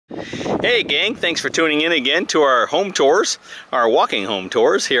Hey gang, thanks for tuning in again to our home tours, our walking home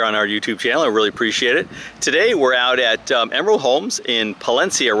tours here on our YouTube channel. I really appreciate it. Today we're out at Emerald Homes in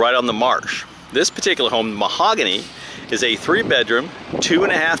Palencia, right on the marsh. This particular home, Mahogany, is a 3-bedroom,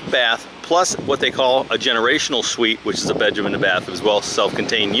 2.5 bath, plus what they call a generational suite, which is a bedroom and a bath as well,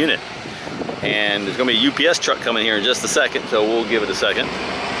 self-contained unit. And there's going to be a UPS truck coming here in just a second, so we'll give it a second.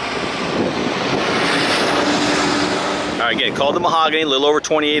 Alright, again, called the Mahogany, a little over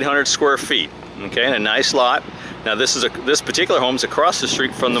 2,800 square feet. Okay, and a nice lot. Now this particular home is across the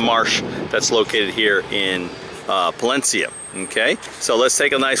street from the marsh that's located here in Palencia. Okay, so let's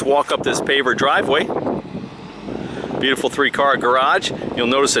take a nice walk up this paver driveway. Beautiful 3-car garage. You'll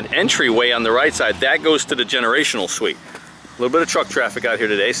notice an entryway on the right side. That goes to the generational suite. A little bit of truck traffic out here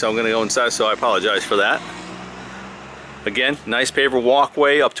today, so I'm going to go inside, so I apologize for that. Again, nice paver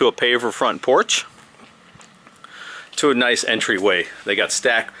walkway up to a paver front porch. To a nice entryway. They got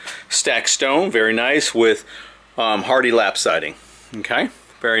stacked stone, very nice, with hardy lap siding. Okay,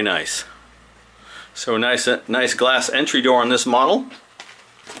 very nice. So nice glass entry door on this model.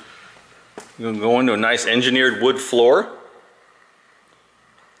 You're going to go into a nice engineered wood floor.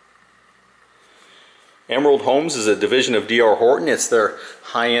 Emerald Homes is a division of D.R. Horton. It's their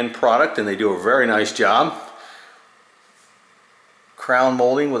high-end product, and they do a very nice job. Crown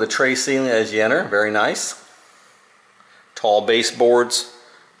molding with a tray ceiling as you enter, very nice. Tall baseboards,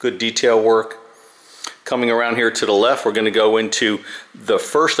 good detail work. Coming around here to the left, we're going to go into the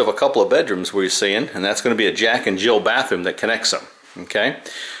first of a couple of bedrooms we're seeing, and that's going to be a Jack and Jill bathroom that connects them. Okay,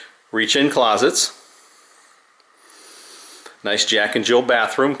 reach-in closets. Nice Jack and Jill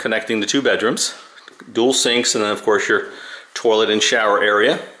bathroom connecting the 2 bedrooms. Dual sinks, and then of course your toilet and shower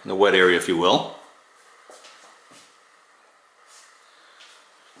area, the wet area if you will.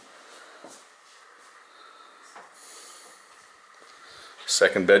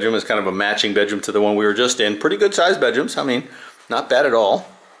 Second bedroom is kind of a matching bedroom to the one we were just in. Pretty good sized bedrooms. I mean, not bad at all.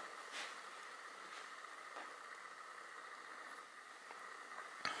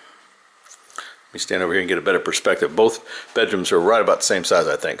 Let me stand over here and get a better perspective. Both bedrooms are right about the same size,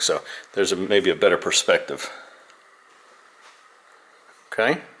 I think. So there's maybe a better perspective.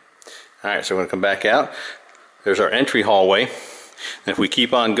 Okay. All right, so we're going to come back out. There's our entry hallway. And if we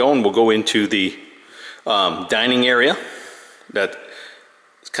keep on going, we'll go into the dining area. That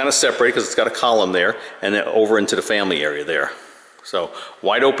it's kind of separated because it's got a column there, and then over into the family area there. So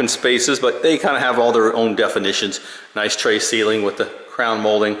wide open spaces, but they kind of have all their own definitions. Nice tray ceiling with the crown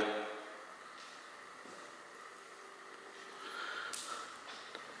molding.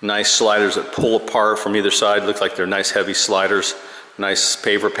 Nice sliders that pull apart from either side. Look like they're nice heavy sliders. Nice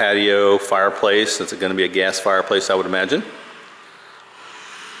paver patio, fireplace. It's going to be a gas fireplace, I would imagine.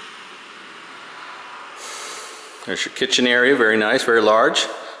 There's your kitchen area, very nice, very large,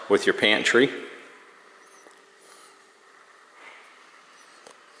 with your pantry.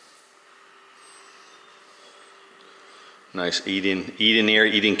 Nice eating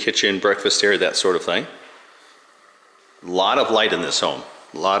area, eating kitchen, breakfast area, that sort of thing. A lot of light in this home,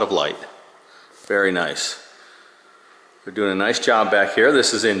 a lot of light. Very nice. They're doing a nice job back here.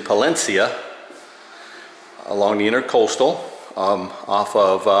 This is in Palencia, along the intercoastal, off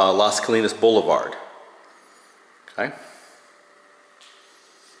of Las Colinas Boulevard. Okay.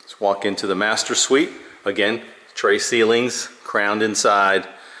 Let's walk into the master suite. Again, tray ceilings, crowned inside.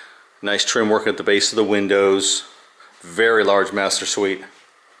 Nice trim work at the base of the windows. Very large master suite.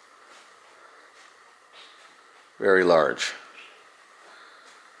 Very large.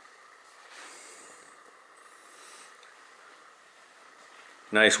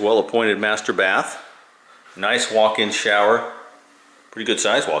 Nice well-appointed master bath. Nice walk-in shower. Pretty good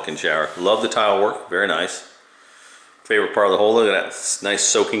size walk-in shower. Love the tile work. Very nice. Favorite part of the whole, look at that nice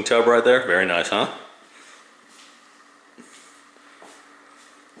soaking tub right there. Very nice, huh?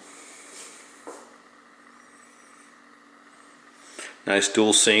 Nice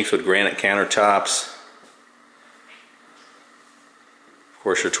dual sinks with granite countertops. Of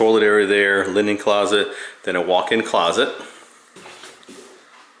course, your toilet area there, linen closet, then a walk-in closet.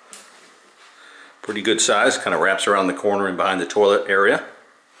 Pretty good size, kind of wraps around the corner and behind the toilet area.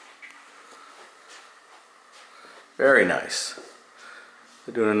 Very nice.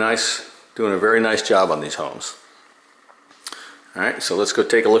 They're doing a very nice job on these homes. All right, so let's go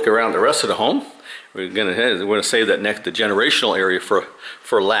take a look around the rest of the home. We're going to save that the generational area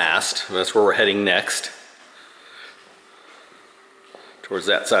for last. That's where we're heading next, towards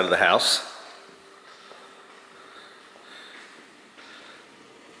that side of the house.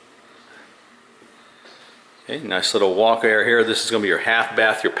 Okay, nice little walk area here. This is going to be your half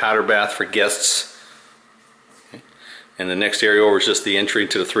bath, your powder bath for guests. Okay. And the next area over is just the entry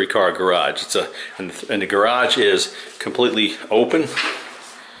to the 3-car garage. And the garage is completely open,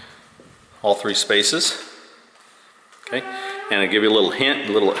 all 3 spaces. Okay, and I'll give you a little hint,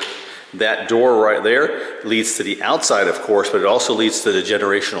 that door right there leads to the outside, of course, but it also leads to the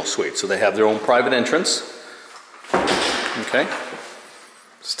generational suite. So they have their own private entrance. Okay,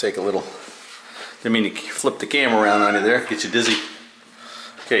 let's take a little, didn't mean to flip the camera around on you there, get you dizzy.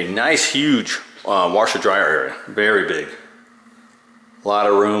 Okay, nice huge washer dryer area, very big. A lot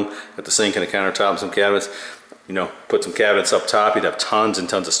of room, got the sink and the countertop and some cabinets. You know, put some cabinets up top, you'd have tons and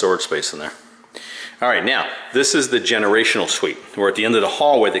tons of storage space in there. All right, now, this is the generational suite. We're at the end of the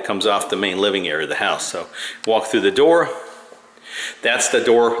hallway that comes off the main living area of the house. So, walk through the door. That's the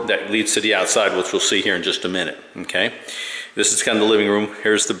door that leads to the outside, which we'll see here in just a minute, okay? This is kind of the living room.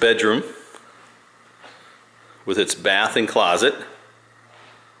 Here's the bedroom with its bath and closet.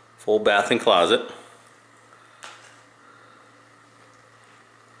 Full bath and closet.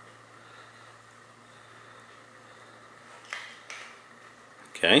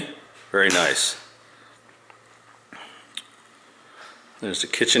 Okay, very nice. There's the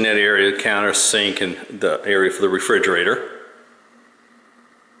kitchenette area, counter, sink, and the area for the refrigerator.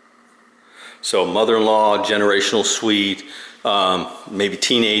 So mother-in-law, generational suite, maybe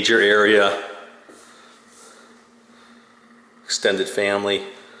teenager area, extended family,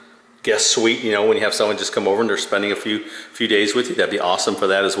 guest suite, you know, when you have someone just come over and they're spending a few days with you, that'd be awesome for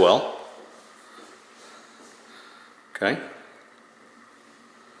that as well. Okay.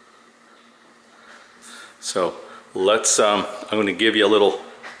 So let's, I'm going to give you a little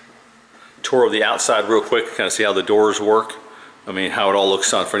tour of the outside real quick, kind of see how the doors work. I mean, how it all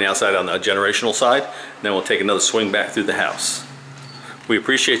looks on from the outside on the generational side. And then we'll take another swing back through the house. We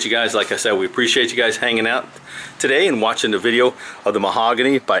appreciate you guys, like I said, we appreciate you guys hanging out today and watching the video of the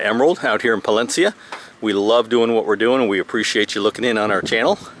Mahogany by Emerald out here in Palencia. We love doing what we're doing and we appreciate you looking in on our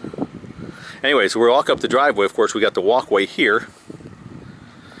channel. Anyways, we walk up the driveway. Of course, we got the walkway here.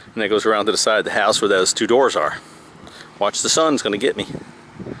 And that goes around to the side of the house where those 2 doors are. Watch the sun, it's going to get me.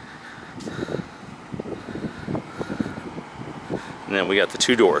 And then we got the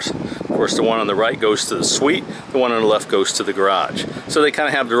 2 doors. Of course, the one on the right goes to the suite, the one on the left goes to the garage. So they kind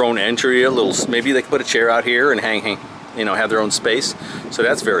of have their own entry, maybe they can put a chair out here and hang, you know, have their own space. So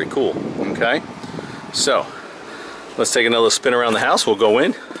that's very cool, okay? So, let's take another spin around the house. We'll go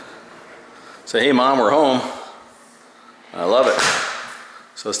in. Say, hey Mom, we're home. I love it.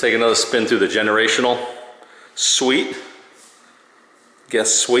 So let's take another spin through the generational suite,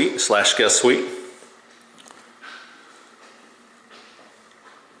 guest suite / guest suite.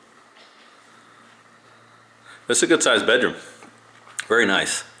 This is a good sized bedroom. Very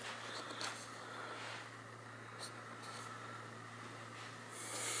nice.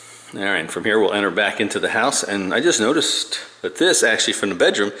 All right, and from here we'll enter back into the house, and I just noticed that this actually from the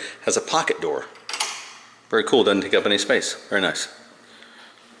bedroom has a pocket door. Very cool, doesn't take up any space. Very nice.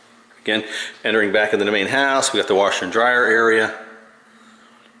 Again, entering back into the main house, we got the washer and dryer area,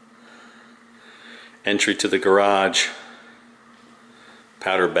 entry to the garage,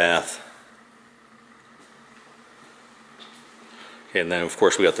 powder bath. Okay, and then of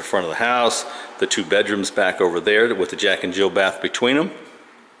course we got the front of the house, the 2 bedrooms back over there with the Jack and Jill bath between them.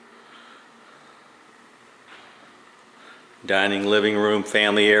 Dining, living room,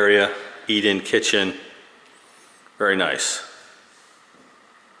 family area, eat-in kitchen. Very nice.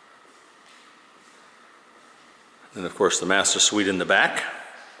 And of course the master suite in the back.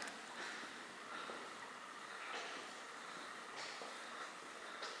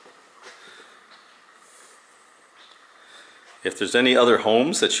 If there's any other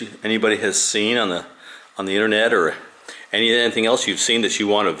homes that anybody has seen on the internet or anything else you've seen that you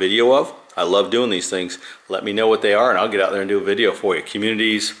want a video of, I love doing these things. Let me know what they are and I'll get out there and do a video for you.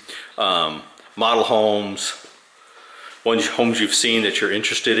 Communities, model homes, homes you've seen that you're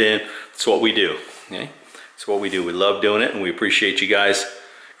interested in. That's what we do. Okay? That's what we do. We love doing it and we appreciate you guys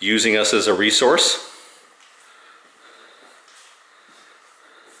using us as a resource.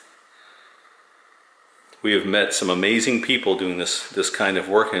 We have met some amazing people doing this kind of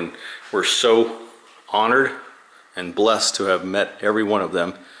work, and we're so honored and blessed to have met every one of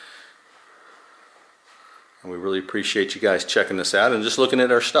them. And we really appreciate you guys checking this out and just looking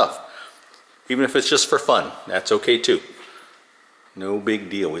at our stuff. Even if it's just for fun, that's okay too. No big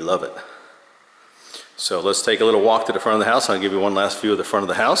deal, we love it. So let's take a little walk to the front of the house. I'll give you one last view of the front of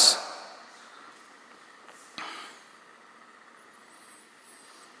the house.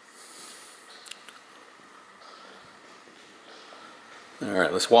 All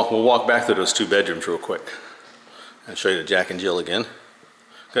right, we'll walk back through those 2 bedrooms real quick. I'll show you the Jack and Jill again.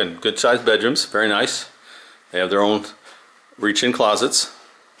 Good sized bedrooms, very nice. They have their own reach-in closets.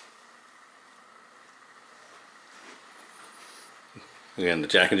 Again, the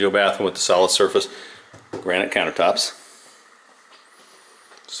Jack and Jill bathroom with the solid surface granite countertops.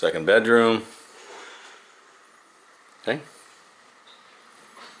 Second bedroom. Okay.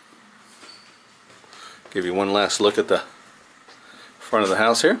 Give you one last look at the front of the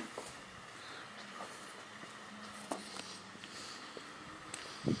house here.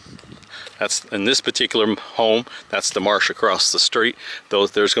 That's in this particular home, that's the marsh across the street.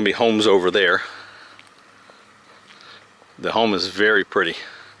 There's going to be homes over there. The home is very pretty.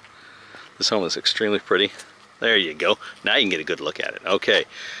 This home is extremely pretty. There you go. Now you can get a good look at it. Okay.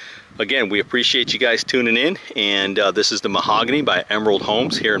 Again, we appreciate you guys tuning in, and this is the Mahogany by Emerald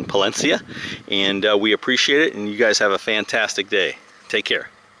Homes here in Palencia, and we appreciate it, and you guys have a fantastic day. Take care.